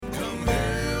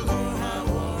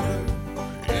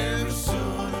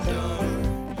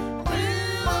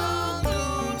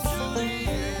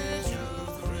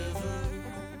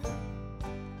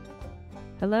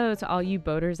Hello to all you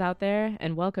boaters out there,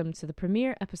 and welcome to the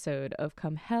premiere episode of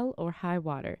Come Hell or High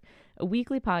Water, a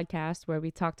weekly podcast where we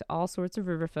talk to all sorts of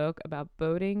riverfolk about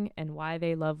boating and why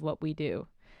they love what we do.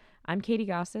 I'm Katie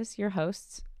Gossas, your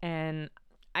host, and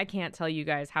I can't tell you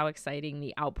guys how exciting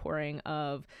the outpouring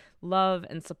of love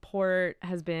and support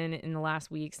has been in the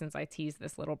last week since I teased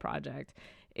this little project.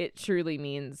 It truly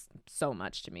means so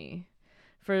much to me.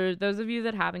 For those of you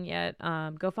that haven't yet,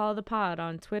 go follow the pod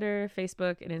on Twitter,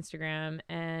 Facebook, and Instagram.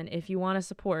 And if you want to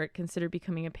support, consider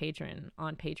becoming a patron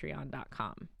on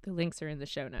patreon.com. The links are in the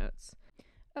show notes.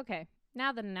 Okay,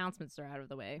 now that announcements are out of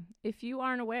the way, if you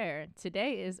aren't aware,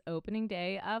 today is opening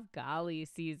day of Golly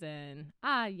season.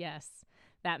 Ah, yes,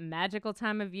 that magical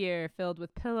time of year filled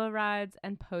with pillow rides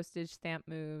and postage stamp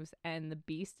moves, and the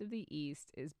Beast of the East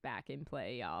is back in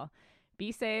play, y'all.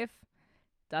 Be safe,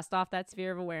 dust off that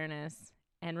sphere of awareness,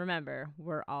 and remember,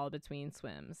 we're all between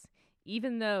swims.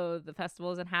 Even though the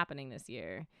festival isn't happening this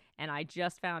year, and I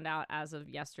just found out as of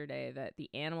yesterday that the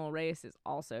animal race is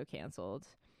also canceled,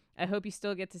 I hope you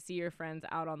still get to see your friends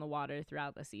out on the water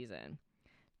throughout the season.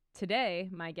 Today,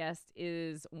 my guest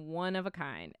is one of a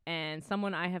kind, and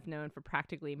someone I have known for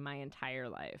practically my entire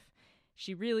life.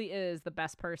 She really is the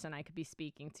best person I could be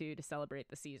speaking to celebrate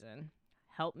the season.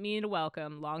 Help me to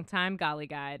welcome longtime Golly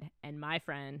guide and my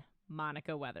friend,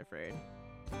 Monica Weatherford.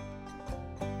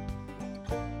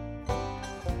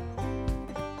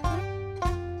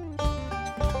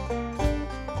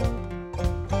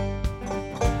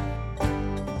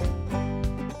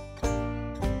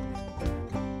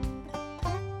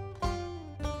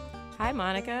 Hi,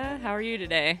 Monica. How are you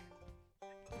today?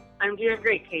 I'm doing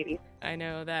great, Katie. I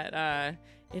know that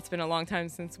it's been a long time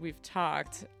since we've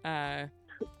talked,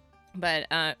 but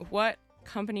what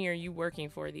company are you working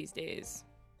for these days?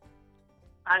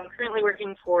 I'm currently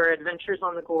working for Adventures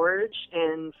on the Gorge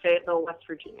in Fayetteville, West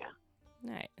Virginia.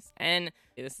 Nice. And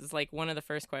this is like one of the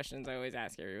first questions I always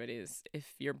ask everybody is,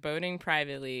 if you're boating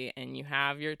privately and you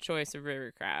have your choice of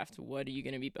rivercraft, what are you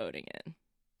going to be boating in?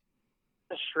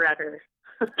 A shredder.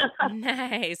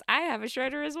 Nice. I have a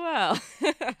shredder as well.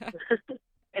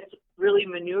 It's really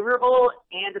maneuverable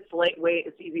and it's lightweight.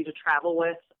 It's easy to travel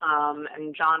with.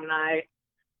 And John and I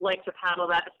like to paddle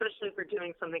that, especially if we're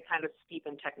doing something kind of steep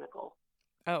and technical.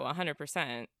 Oh,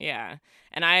 100%. Yeah.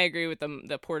 And I agree with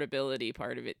the portability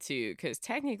part of it, too, because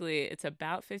technically it's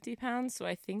about 50 pounds, so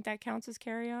I think that counts as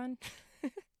carry-on.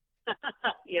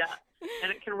 Yeah.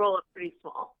 And it can roll up pretty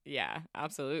small. Yeah,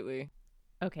 absolutely.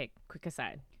 Okay, quick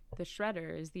aside. The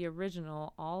Shredder is the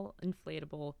original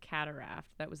all-inflatable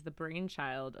cataract that was the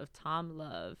brainchild of Tom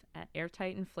Love at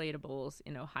Airtight Inflatables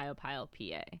in Ohiopyle,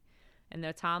 PA. And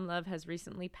though Tom Love has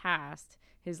recently passed,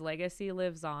 his legacy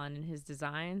lives on in his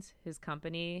designs, his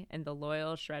company, and the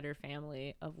loyal Shredder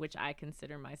family, of which I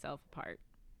consider myself a part.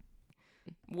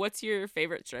 What's your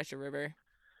favorite stretch of river?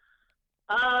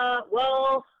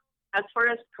 Well, as far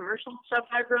as commercial stuff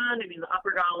I've run, I mean, the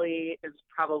Upper Golly is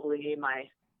probably my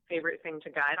favorite thing to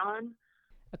guide on.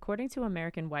 According to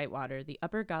American Whitewater, the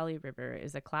Upper Golly River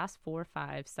is a Class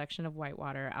 4-5 section of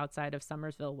whitewater outside of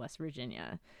Summersville, West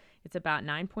Virginia. It's about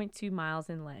 9.2 miles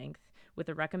in length, with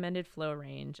a recommended flow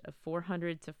range of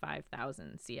 400 to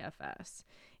 5,000 CFS.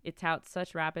 It touts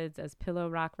such rapids as Pillow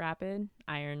Rock Rapid,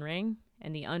 Iron Ring,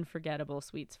 and the unforgettable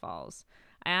Sweets Falls.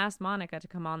 I asked Monica to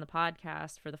come on the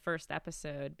podcast for the first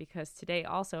episode because today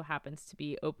also happens to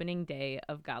be opening day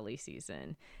of Golly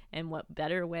season, and what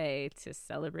better way to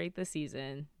celebrate the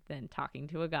season than talking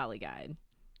to a Golly guide?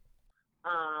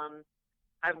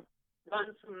 I've run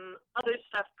some other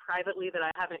stuff privately that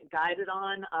I haven't guided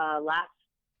on. Last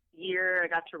year, I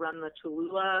got to run the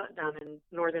Tallulah down in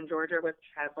northern Georgia, which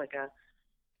has like a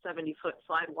 70-foot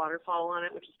slide waterfall on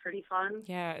it, which is pretty fun.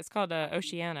 Yeah, it's called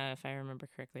Oceana, if I remember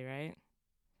correctly, right?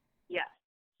 Yes.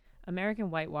 American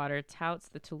Whitewater touts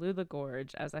the Tallulah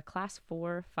Gorge as a Class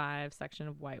 4-5 section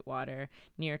of whitewater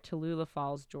near Tallulah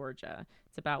Falls, Georgia.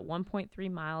 It's about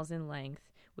 1.3 miles in length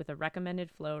with a recommended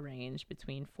flow range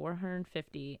between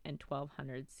 450 and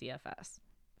 1,200 CFS.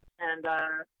 And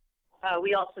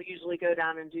we also usually go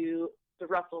down and do the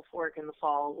Russell Fork in the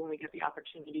fall when we get the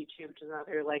opportunity to, which is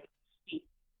another like steep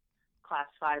Class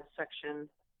 5 section.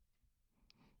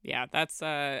 Yeah, that's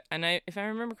if I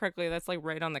remember correctly, that's like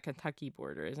right on the Kentucky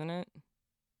border, isn't it?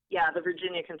 Yeah, the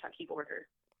Virginia-Kentucky border.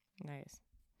 Nice.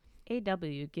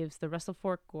 AW gives the Russell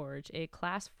Fork Gorge a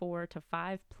Class 4 to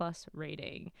 5+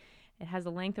 rating. It has a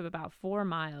length of about 4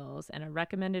 miles and a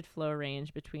recommended flow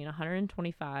range between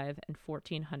 125 and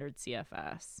 1,400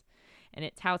 CFS. And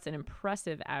it touts an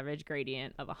impressive average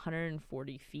gradient of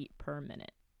 140 feet per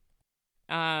minute.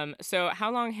 So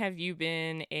how long have you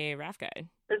been a raft guide?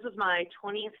 This is my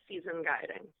 20th season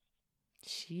guiding.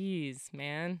 Jeez,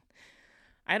 man.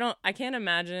 I can't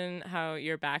imagine how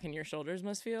your back and your shoulders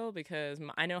must feel because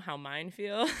I know how mine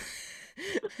feel.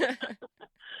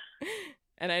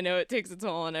 And I know it takes a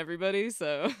toll on everybody,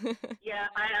 so. Yeah,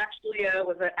 I actually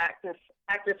was at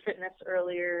active fitness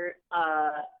earlier,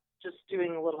 just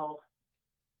doing a little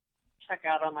check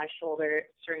out on my shoulder. It's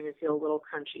starting to feel a little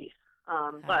crunchy.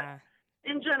 But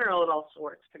in general, it also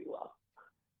works pretty well.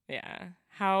 Yeah.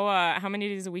 How many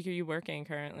days a week are you working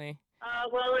currently?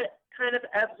 Well, it kind of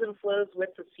ebbs and flows with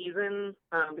the season,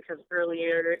 because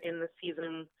earlier in the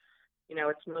season,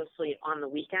 it's mostly on the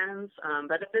weekends.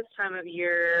 But at this time of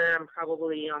year, I'm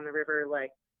probably on the river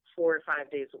like 4 or 5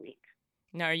 days a week.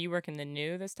 Now, are you working the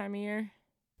new this time of year?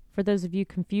 For those of you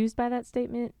confused by that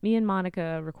statement, me and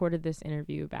Monica recorded this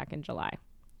interview back in July.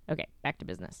 Okay, back to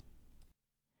business.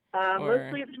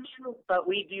 Mostly the new, but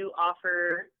we do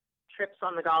offer trips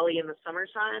on the Gauley in the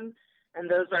summertime, and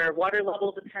those are water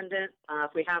level dependent.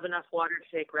 If we have enough water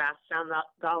to take rafts down the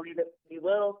Gauley, that we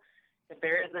will. If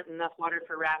there isn't enough water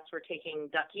for rafts, we're taking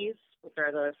duckies, which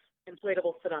are the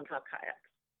inflatable sit-on-top kayaks.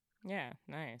 Yeah,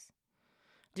 nice.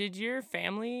 Did your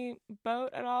family boat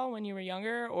at all when you were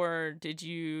younger, or did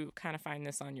you kind of find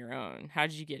this on your own? How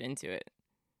did you get into it?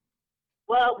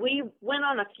 Well, we went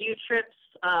on a few trips.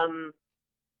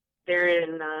 They're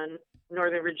in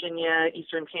Northern Virginia,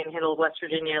 Eastern Panhandle of West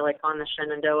Virginia, like on the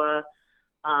Shenandoah,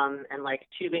 and like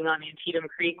tubing on Antietam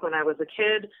Creek when I was a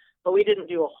kid. But we didn't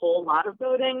do a whole lot of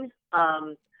boating.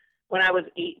 When I was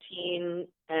 18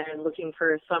 and looking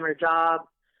for a summer job,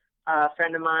 a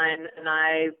friend of mine and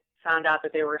I found out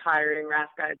that they were hiring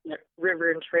raft guides at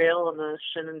River and Trail on the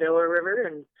Shenandoah River,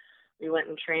 and we went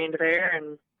and trained there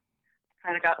and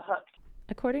kind of got hooked.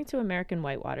 According to American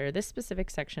Whitewater, this specific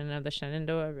section of the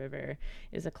Shenandoah River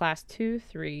is a Class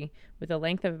 2-3 with a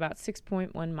length of about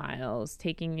 6.1 miles,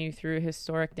 taking you through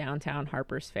historic downtown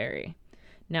Harpers Ferry.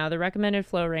 Now, the recommended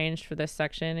flow range for this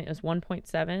section is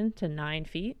 1.7 to 9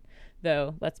 feet,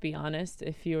 though, let's be honest,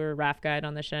 if you're a raft guide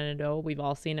on the Shenandoah, we've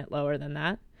all seen it lower than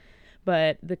that.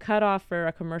 But the cutoff for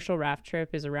a commercial raft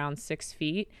trip is around 6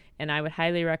 feet, and I would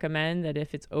highly recommend that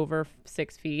if it's over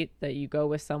 6 feet, that you go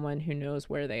with someone who knows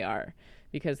where they are,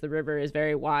 because the river is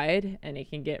very wide and it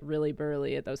can get really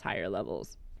burly at those higher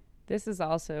levels. This is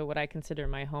also what I consider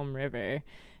my home river,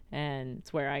 and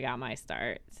it's where I got my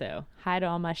start. So hi to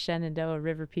all my Shenandoah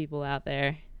River people out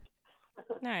there.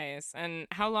 Nice. And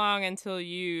how long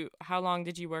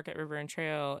did you work at River and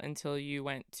Trail until you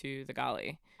went to the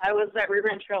Gauley? I was at River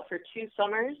and Trail for 2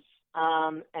 summers,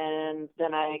 and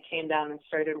then I came down and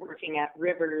started working at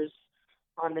Rivers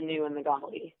on the New and the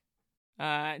Gauley.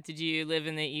 Did you live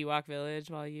in the Ewok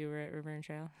Village while you were at River and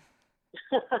Trail?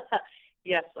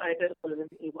 Yes, I did live in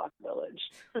the Ewok Village.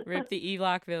 Rip the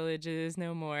Ewok Village, it is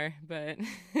no more, but...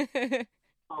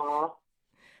 Aw.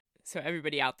 So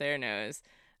everybody out there knows,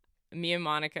 me and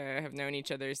Monica have known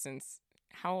each other since,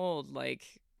 how old? Like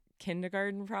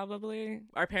kindergarten, probably?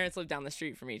 Our parents lived down the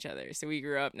street from each other, so we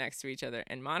grew up next to each other,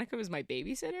 and Monica was my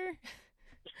babysitter.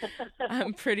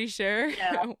 I'm pretty sure.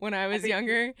 Yeah. When I was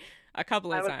younger, a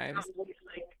couple of times. I was probably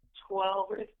like 12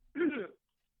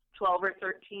 or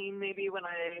 13 maybe when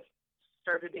I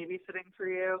started babysitting for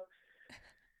you.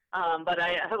 But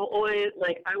I have always,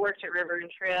 I worked at River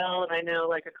and Trail, and I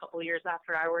know, a couple years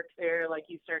after I worked there,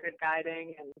 you started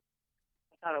guiding, and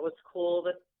I thought it was cool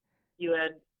that you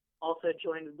had also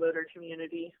joined the boater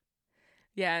community.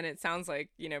 Yeah, and it sounds like,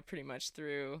 pretty much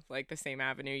through, the same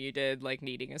avenue you did,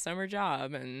 needing a summer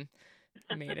job and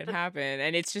made it happen.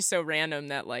 And it's just so random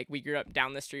that, we grew up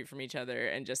down the street from each other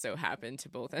and just so happened to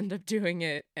both end up doing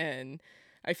it. And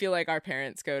I feel like our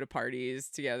parents go to parties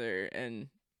together and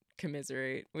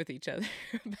commiserate with each other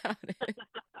about it.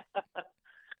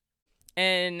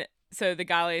 And so the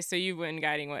Gauley, so you've been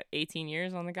guiding, 18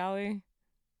 years on the Gauley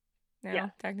now, yeah.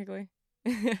 Technically?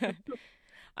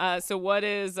 So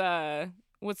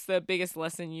what's the biggest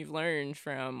lesson you've learned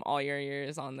from all your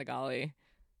years on the Gauley?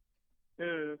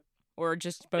 Or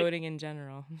just boating in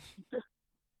general?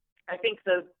 I think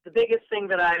the biggest thing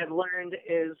that I have learned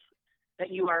is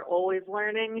that you are always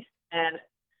learning, and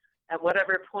at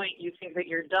whatever point you think that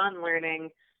you're done learning,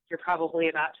 you're probably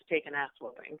about to take an ass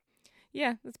whooping.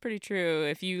 Yeah, that's pretty true.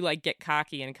 If you get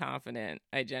cocky and confident,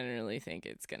 I generally think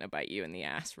it's going to bite you in the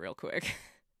ass real quick.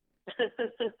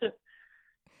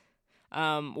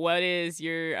 What's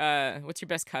your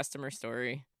best customer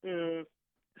story?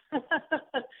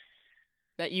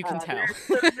 That you can tell. There's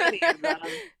so many of them.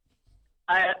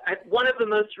 One of the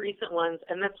most recent ones,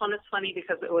 and this one is funny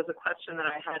because it was a question that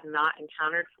I had not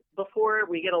encountered before.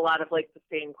 We get a lot of the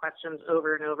same questions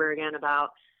over and over again about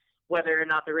whether or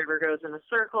not the river goes in a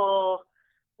circle,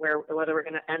 whether we're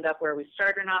going to end up where we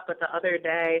start or not. But the other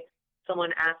day,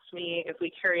 someone asked me if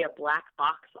we carry a black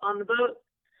box on the boat.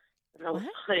 And I was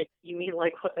like, you mean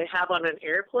like what they have on an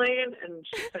airplane? And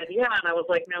she said, yeah. And I was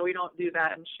like, no, we don't do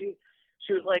that. And she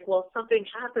was like, well, if something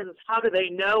happens, how do they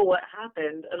know what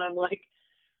happened? And I'm like,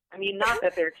 I mean, not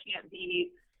that there can't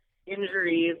be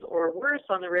injuries or worse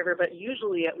on the river, but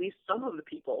usually at least some of the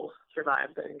people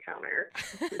survive the encounter.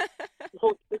 The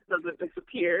whole ship doesn't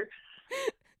disappear.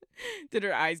 Did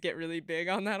her eyes get really big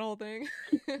on that whole thing?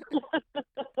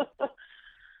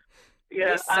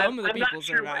 Yeah, some of the I'm people not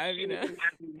sure survive, what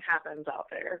happens out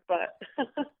there, but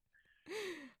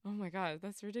oh my god,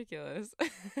 that's ridiculous.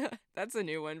 That's a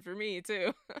new one for me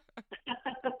too.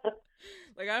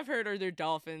 Like I've heard, are there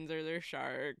dolphins, or there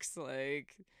sharks?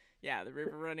 Like, yeah, the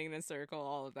river running in a circle,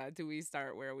 all of that. Do we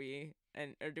start where we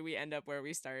or do we end up where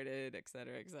we started, et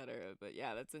cetera, et cetera? But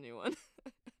yeah, that's a new one.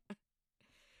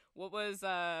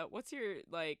 What's your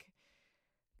like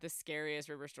the scariest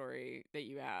river story that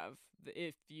you have,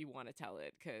 if you want to tell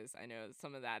it? Because I know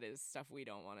some of that is stuff we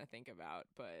don't want to think about,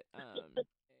 but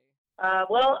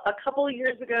well, a couple of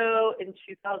years ago in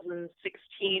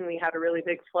 2016, we had a really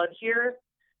big flood here.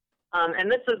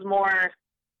 And this is more,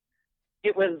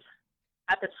 it was,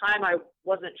 at the time, I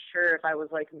wasn't sure if I was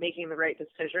like making the right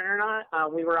decision or not.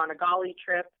 We were on a Golly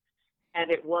trip, and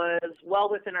it was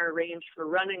well within our range for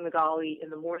running the Golly in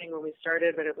the morning when we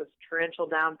started, but it was torrential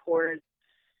downpours.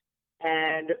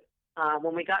 And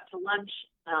when we got to lunch,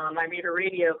 I made a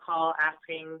radio call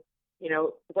asking,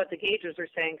 what the gauges are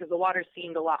saying, because the water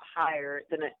seemed a lot higher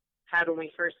than it had when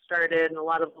we first started, and a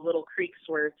lot of the little creeks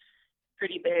were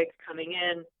pretty big coming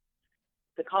in.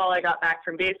 The call I got back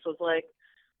from base was like,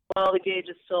 well, the gauge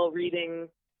is still reading,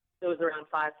 it was around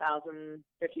 5,000,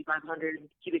 5,500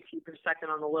 cubic feet per second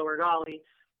on the lower Golly.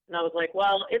 And I was like,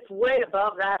 well, it's way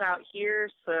above that out here,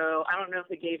 so I don't know if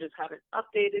the gauges haven't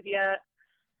updated yet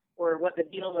or what the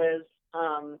deal is.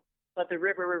 But the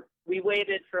river, we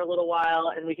waited for a little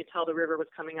while, and we could tell the river was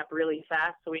coming up really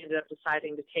fast, so we ended up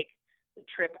deciding to take the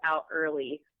trip out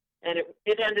early. And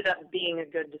it ended up being a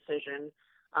good decision.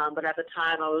 But at the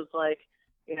time, I was like,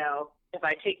 if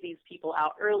I take these people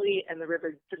out early and the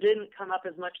river didn't come up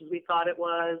as much as we thought it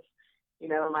was,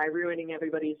 am I ruining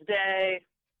everybody's day?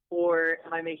 Or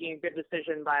am I making a good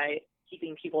decision by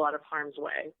keeping people out of harm's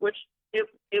way? Which it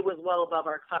was well above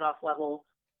our cutoff level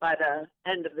by the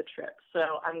end of the trip. So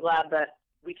I'm glad that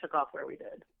we took off where we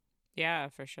did. Yeah,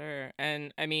 for sure.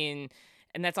 And I mean,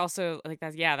 and that's also like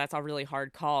that's a really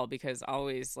hard call, because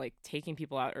always like taking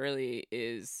people out early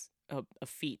is a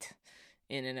feat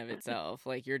in and of itself.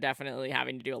 Like you're definitely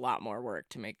having to do a lot more work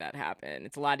to make that happen.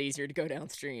 It's a lot easier to go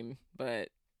downstream, but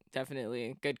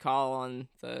definitely good call on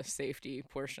the safety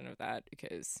portion of that,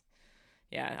 because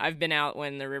yeah, I've been out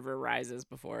when the river rises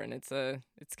before, and it's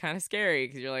kind of scary,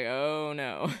 because you're like, oh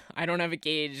no, I don't have a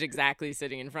gauge exactly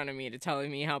sitting in front of me to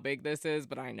telling me how big this is,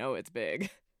 but I know it's big.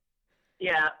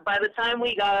 Yeah, by the time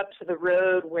we got up to the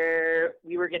road where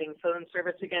we were getting phone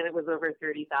service again, it was over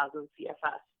 30,000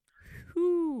 CFS.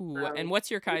 Whew. And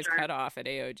what's your guys' cutoff at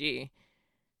AOG?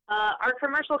 Our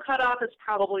commercial cutoff is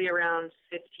probably around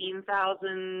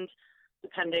 15,000,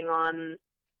 depending on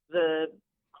the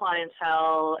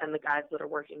clientele and the guides that are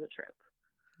working the trip.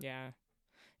 Yeah,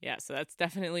 so that's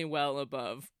definitely well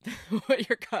above what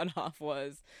your cutoff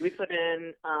was. We put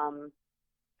in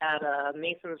at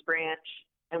Mason's Branch,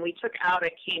 and we took out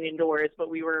at Canyon Doors, but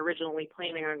we were originally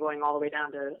planning on going all the way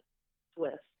down to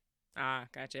Swiss. Ah,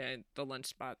 gotcha. The lunch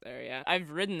spot there, yeah.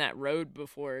 I've ridden that road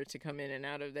before to come in and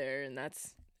out of there, and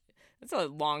that's a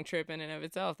long trip in and of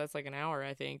itself. That's like an hour,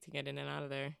 I think, to get in and out of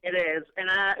there. It is, and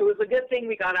it was a good thing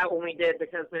we got out when we did,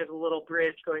 because there's a little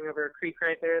bridge going over a creek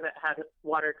right there that had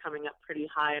water coming up pretty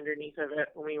high underneath of it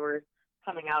when we were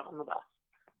coming out on the bus.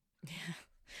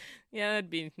 Yeah, that'd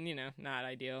be, not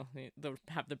ideal. They'll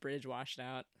have the bridge washed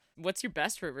out. What's your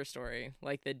best river story?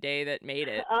 Like the day that made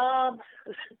it?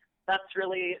 That's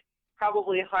really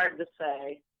probably hard to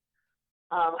say.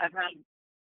 I've had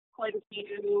quite a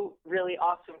few really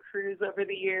awesome crews over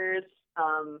the years,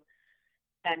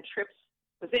 and trips.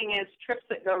 The thing is, trips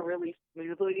that go really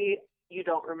smoothly, you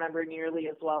don't remember nearly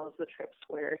as well as the trips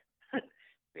where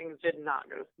things did not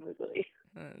go smoothly.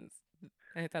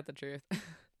 Ain't that the truth?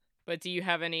 But do you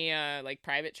have any like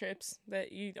private trips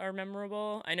that you are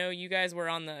memorable? I know you guys were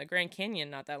on the Grand Canyon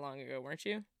not that long ago, weren't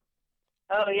you?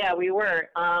 Oh yeah, we were.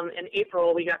 In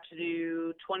April, we got to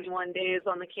do 21 days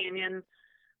on the canyon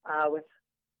with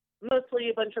mostly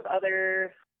a bunch of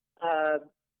other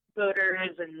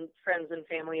boaters and friends and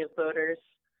family of boaters.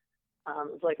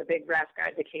 It was like a big raft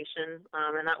guide vacation,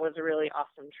 and that was a really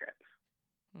awesome trip.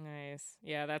 Nice.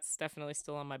 Yeah, that's definitely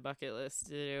still on my bucket list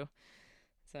to do.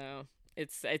 So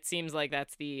it seems like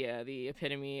that's the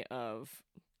epitome of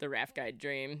the raft guide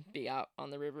dream: be out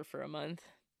on the river for a month,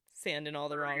 sand in all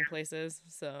the wrong places.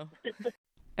 So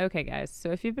Okay, guys,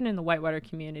 so if you've been in the whitewater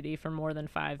community for more than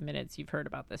 5 minutes, you've heard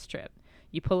about this trip.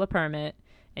 You pull a permit,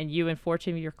 and you and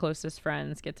 14 of your closest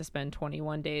friends get to spend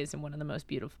 21 days in one of the most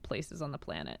beautiful places on the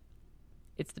planet.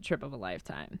 It's the trip of a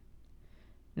lifetime.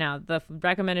 Now, the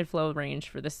recommended flow range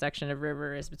for this section of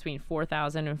river is between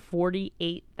 4,000 and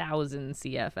 48,000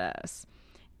 CFS.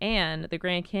 And the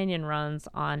Grand Canyon runs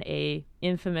on a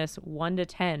infamous 1 to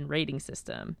 10 rating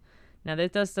system. Now,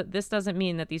 this doesn't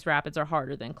mean that these rapids are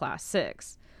harder than Class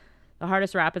 6. The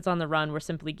hardest rapids on the run were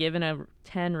simply given a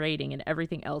 10 rating, and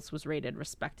everything else was rated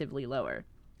respectively lower.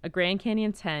 A Grand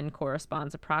Canyon 10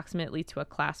 corresponds approximately to a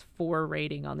Class 4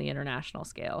 rating on the international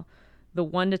scale. The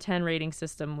 1 to 10 rating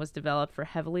system was developed for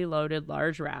heavily loaded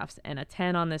large rafts, and a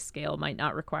 10 on this scale might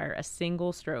not require a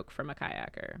single stroke from a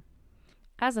kayaker.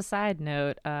 As a side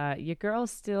note, your girl's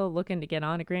still looking to get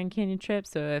on a Grand Canyon trip,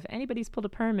 so if anybody's pulled a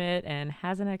permit and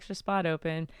has an extra spot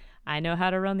open, I know how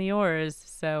to run the oars,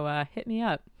 so hit me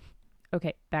up.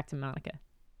 Okay, back to Monica.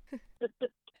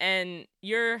 And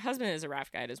your husband is a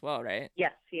raft guide as well, right?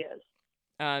 Yes, he is.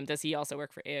 Does he also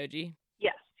work for AOG?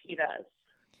 Yes, he does.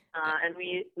 And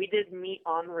we did meet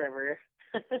on the river.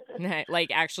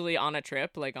 Like actually on a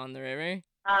trip, like on the river?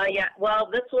 Yeah, well,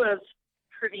 this was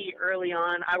pretty early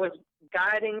on. I was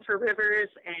guiding for rivers,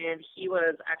 and he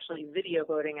was actually video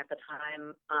boating at the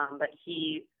time, but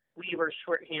we were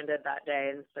shorthanded that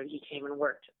day, and so he came and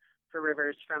worked for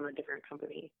rivers from a different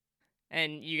company.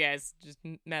 And you guys just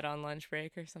met on lunch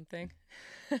break or something?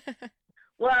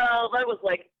 Well, that was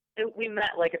we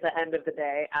met like at the end of the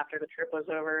day after the trip was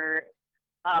over,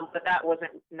 but that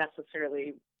wasn't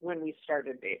necessarily when we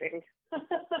started dating.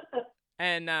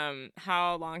 And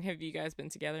how long have you guys been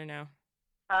together now?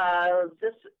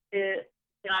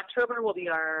 In October will be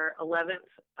our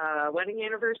 11th wedding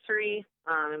anniversary,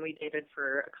 and we dated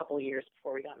for a couple of years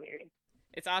before we got married.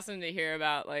 It's awesome to hear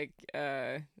about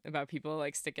about people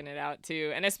like sticking it out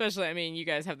too, and especially, I mean, you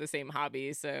guys have the same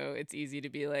hobby, so it's easy to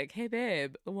be like, "Hey,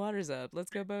 babe, the water's up. Let's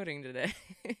go boating today."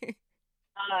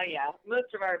 Yeah,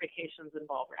 most of our vacations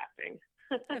involve rafting.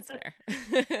 That's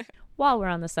fair. While we're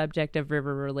on the subject of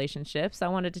river relationships, I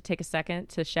wanted to take a second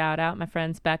to shout out my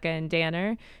friends Becca and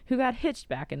Danner, who got hitched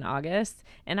back in August,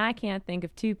 and I can't think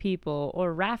of two people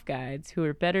or raft guides who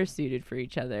are better suited for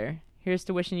each other. Here's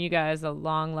to wishing you guys a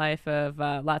long life of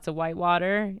lots of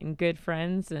whitewater and good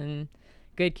friends and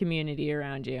good community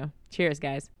around you. Cheers,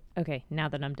 guys. Okay, now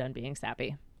that I'm done being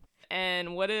sappy.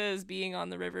 And what does being on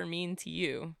the river mean to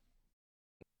you?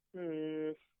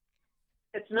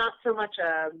 It's not so much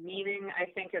a meaning, I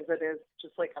think, as it is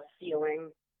just like a feeling,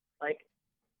 like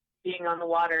being on the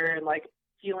water and like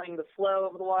feeling the flow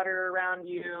of the water around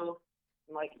you,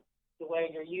 and like the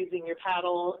way you're using your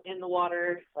paddle in the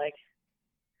water. Like,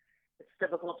 it's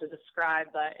difficult to describe,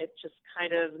 but it just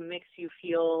kind of makes you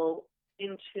feel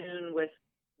in tune with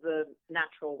the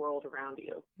natural world around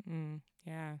you.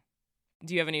 Yeah.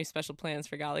 Do you have any special plans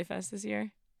for Gollyfest this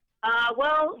year?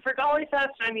 Well, for Gollyfest,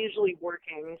 I'm usually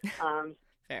working.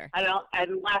 Fair.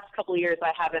 The last couple of years,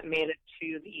 I haven't made it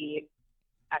to the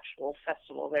actual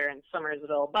festival there in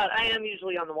Summersville, but I am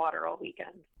usually on the water all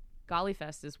weekend.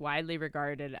 Gollyfest is widely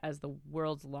regarded as the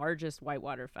world's largest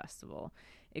whitewater festival.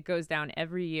 It goes down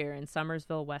every year in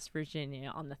Summersville, West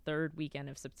Virginia on the third weekend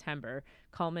of September,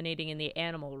 culminating in the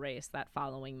animal race that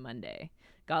following Monday.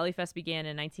 Gollyfest began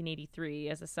in 1983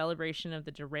 as a celebration of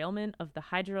the derailment of the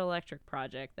hydroelectric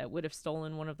project that would have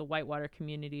stolen one of the whitewater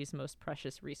community's most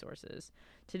precious resources.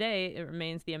 Today, it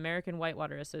remains the American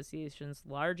Whitewater Association's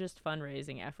largest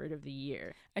fundraising effort of the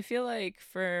year. I feel like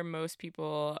for most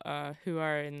people who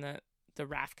are in the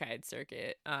raft guide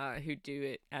circuit, who do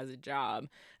it as a job,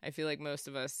 I feel like most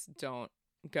of us don't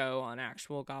go on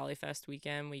actual Gollyfest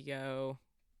weekend. We go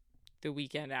the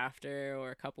weekend after or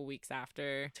a couple weeks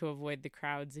after to avoid the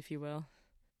crowds, if you will.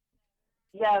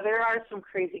 Yeah, there are some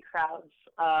crazy crowds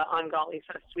on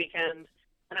Gollyfest weekend,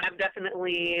 and I've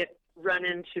definitely run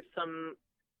into some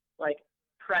like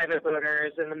private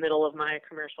boaters in the middle of my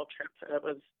commercial trip that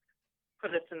was put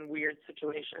us in weird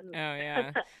situations. Oh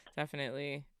yeah,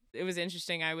 definitely. It was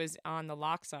interesting. I was on the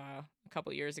Lochsa a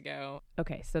couple years ago.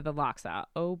 Okay, so the Lochsa.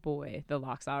 Oh boy, the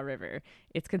Lochsa River.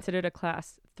 It's considered a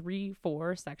Class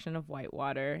 3-4 section of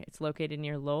whitewater. It's located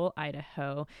near Lowell,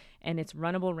 Idaho, and its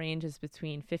runnable range is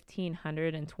between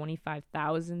 1,500 and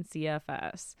 25,000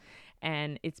 CFS.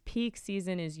 And its peak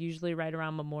season is usually right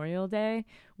around Memorial Day,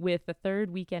 with the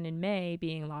third weekend in May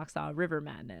being Lochsa River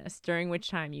Madness, during which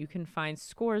time you can find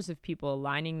scores of people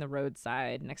lining the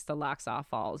roadside next to Lochsa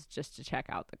Falls just to check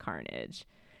out the carnage.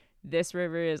 This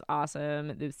river is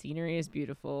awesome. The scenery is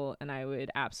beautiful, and I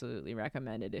would absolutely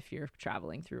recommend it if you're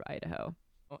traveling through Idaho.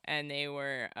 And they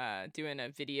were doing a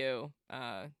video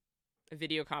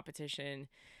competition,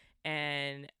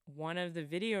 and one of the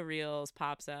video reels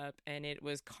pops up, and it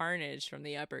was Carnage from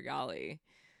the Upper Gauley,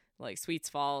 like Sweets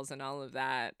Falls and all of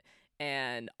that.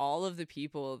 And all of the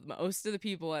people, most of the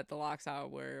people at the Lochsa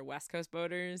were West Coast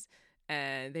boaters,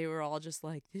 and they were all just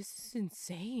like, this is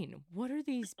insane. What are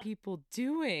these people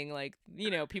doing? Like,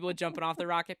 you know, people jumping off the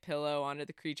Rocket Pillow onto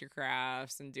the Creature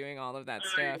Crafts and doing all of that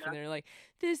stuff. Yeah. And they're like,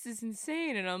 this is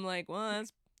insane. And I'm like, well,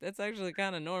 that's actually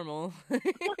kind of normal.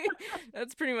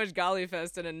 That's pretty much Gauley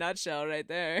Fest in a nutshell right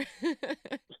there.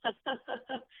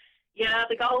 Yeah,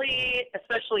 the Gauley,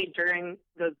 especially during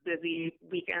those busy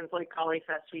weekends like Gauley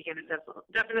Fest weekend, it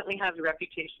definitely has a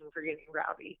reputation for getting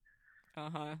rowdy.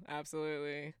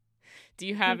 Absolutely. Do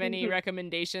you have any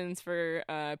recommendations for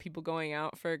people going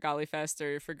out for Gauley Fest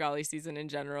or for Gauley season in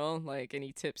general? Like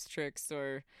any tips, tricks,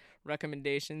 or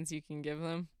recommendations you can give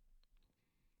them?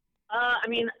 I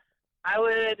mean, I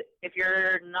would, if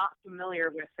you're not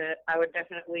familiar with it, I would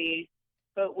definitely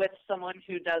boat with someone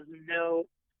who does know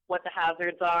what the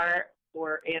hazards are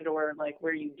or like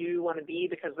where you do want to be,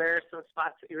 because there are some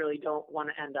spots that you really don't want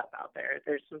to end up out there.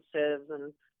 There's some sieves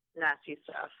and nasty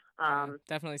stuff.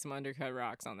 Definitely some undercut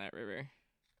rocks on that river.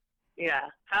 Yeah,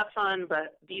 have fun,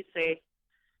 but be safe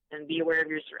and be aware of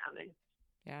your surroundings.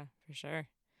 Yeah, for sure.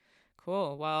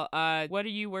 Cool. Well, what are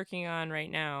you working on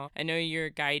right now? I know you're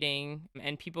guiding,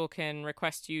 and people can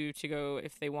request you to go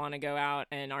if they want to go out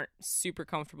and aren't super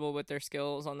comfortable with their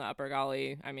skills on the Upper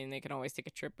Gauley. I mean, they can always take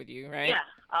a trip with you, right? Yeah,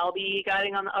 I'll be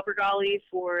guiding on the Upper Gauley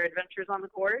for Adventures on the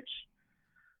Gorge.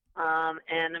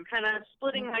 And I'm kind of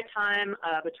splitting my time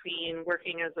between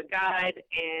working as a guide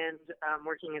and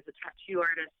working as a tattoo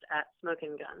artist at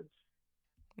Smokin' Guns.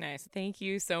 Nice. Thank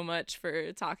you so much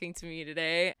for talking to me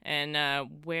today. And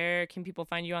where can people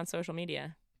find you on social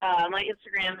media? My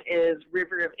Instagram is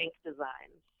River of Ink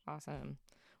Designs. Awesome.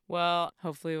 Well,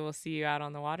 hopefully we'll see you out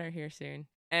on the water here soon.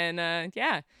 And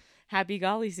yeah, happy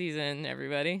Gauley season,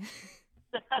 everybody.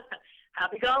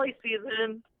 Happy Gauley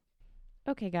season.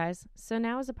 Okay, guys, so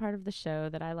now is a part of the show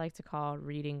that I like to call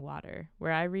Reading Water,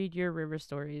 where I read your river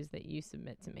stories that you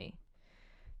submit to me.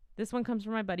 This one comes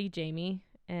from my buddy Jamie,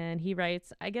 and he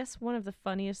writes, I guess one of the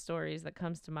funniest stories that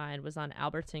comes to mind was on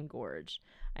Alberton Gorge.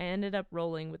 I ended up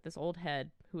rolling with this old head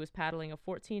who was paddling a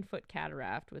 14-foot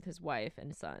cataract with his wife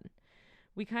and son.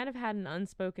 We kind of had an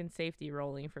unspoken safety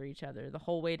rolling for each other the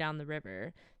whole way down the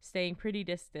river, staying pretty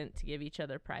distant to give each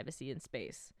other privacy and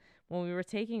space. When we were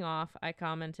taking off, I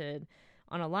commented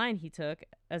on a line he took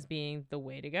as being the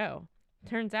way to go.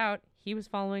 Turns out he was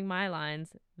following my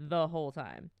lines the whole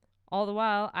time. All the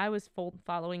while, I was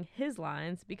following his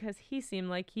lines because he seemed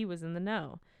like he was in the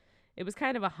know. It was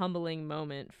kind of a humbling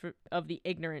moment of the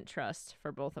ignorant trust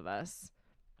for both of us.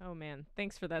 Oh man,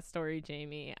 thanks for that story,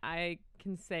 Jamie. I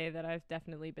can say that I've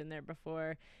definitely been there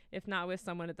before. If not with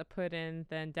someone at the put-in,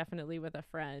 then definitely with a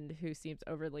friend who seems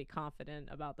overly confident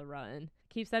about the run.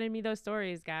 Keep sending me those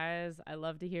stories, guys. I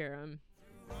love to hear them.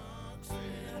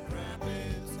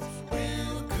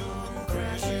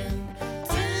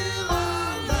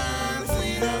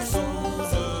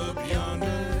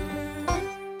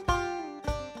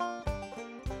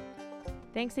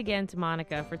 Thanks again to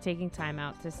Monica for taking time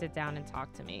out to sit down and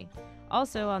talk to me.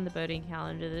 Also on the boating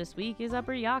calendar this week is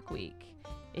Upper Yacht Week.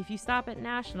 If you stop at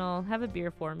National, have a beer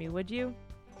for me, would you?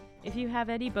 If you have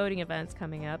any boating events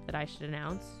coming up that I should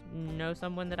announce, know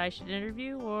someone that I should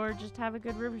interview, or just have a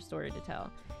good river story to tell,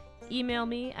 email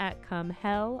me at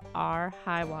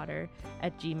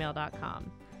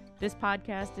comehellrhighwater@gmail.com. This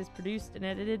podcast is produced and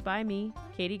edited by me,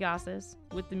 Katie Gossas,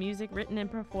 with the music written and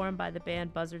performed by the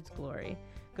band Buzzard's Glory.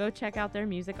 Go check out their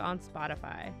music on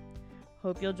Spotify.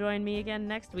 Hope you'll join me again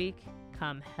next week.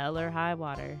 Come hell or high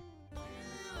water.